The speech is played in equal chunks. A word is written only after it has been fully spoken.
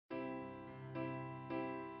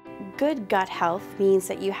Good gut health means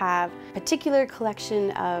that you have a particular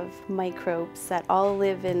collection of microbes that all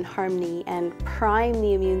live in harmony and prime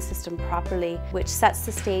the immune system properly, which sets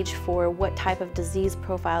the stage for what type of disease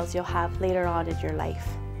profiles you'll have later on in your life.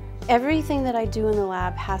 Everything that I do in the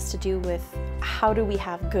lab has to do with how do we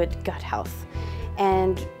have good gut health.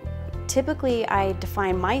 And typically I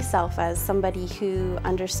define myself as somebody who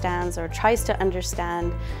understands or tries to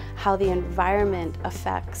understand how the environment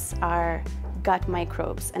affects our gut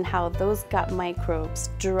microbes and how those gut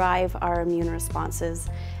microbes drive our immune responses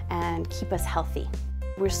and keep us healthy.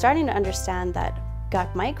 We're starting to understand that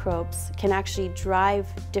gut microbes can actually drive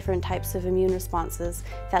different types of immune responses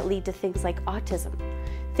that lead to things like autism,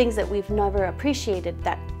 things that we've never appreciated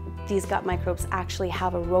that these gut microbes actually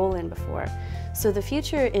have a role in before. So the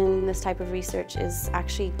future in this type of research is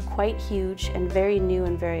actually quite huge and very new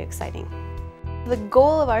and very exciting. The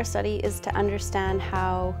goal of our study is to understand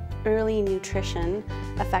how early nutrition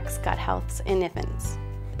affects gut health in infants.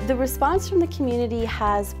 The response from the community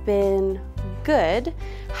has been good,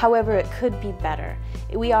 however it could be better.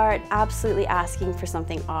 We are absolutely asking for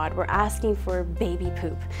something odd. We're asking for baby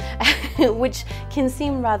poop, which can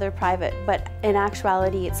seem rather private, but in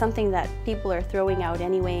actuality it's something that people are throwing out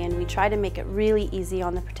anyway, and we try to make it really easy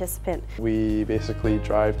on the participant. We basically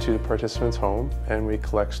drive to the participant's home and we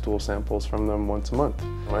collect stool samples from them once a month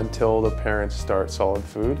until the parents start solid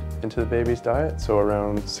food into the baby's diet, so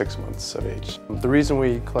around 6 months of age. The reason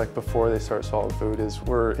we collect before they start solid food is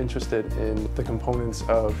we're interested in the components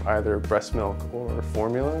of either breast milk or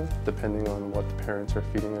formula, depending on what the parents are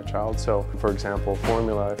feeding their child. So, for example,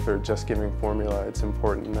 formula, if they're just giving formula, it's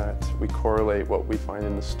important that we correlate what we find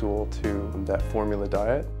in the stool to that formula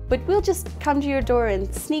diet. But we'll just come to your door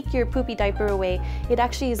and sneak your poopy diaper away. It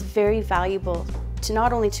actually is very valuable to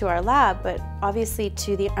not only to our lab, but obviously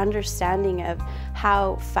to the understanding of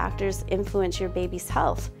how factors influence your baby's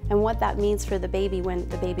health and what that means for the baby when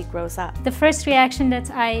the baby grows up. The first reaction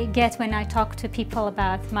that I get when I talk to people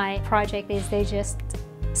about my project is they just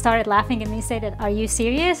started laughing at me and say that, "Are you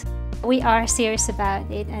serious?" We are serious about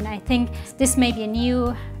it, and I think this may be a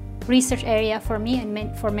new research area for me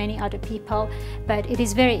and for many other people, but it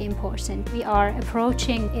is very important. We are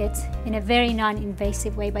approaching it in a very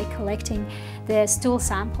non-invasive way by collecting the stool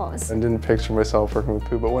samples. I didn't picture myself working with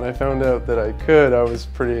poo, but when I found out that I could, I was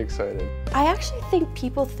pretty excited. I actually think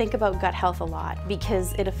people think about gut health a lot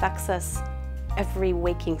because it affects us every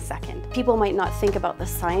waking second. People might not think about the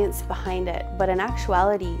science behind it, but in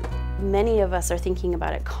actuality, many of us are thinking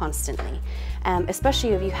about it constantly,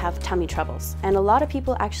 especially if you have tummy troubles. And a lot of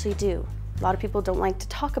people actually do. A lot of people don't like to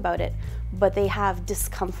talk about it, but they have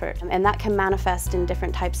discomfort. And that can manifest in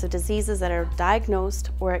different types of diseases that are diagnosed,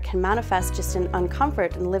 or it can manifest just in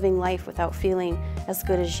uncomfort and living life without feeling as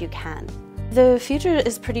good as you can. The future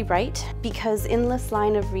is pretty bright because in this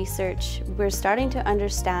line of research, we're starting to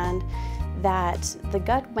understand that the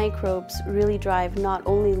gut microbes really drive not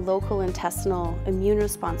only local intestinal immune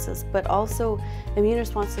responses, but also immune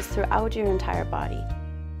responses throughout your entire body.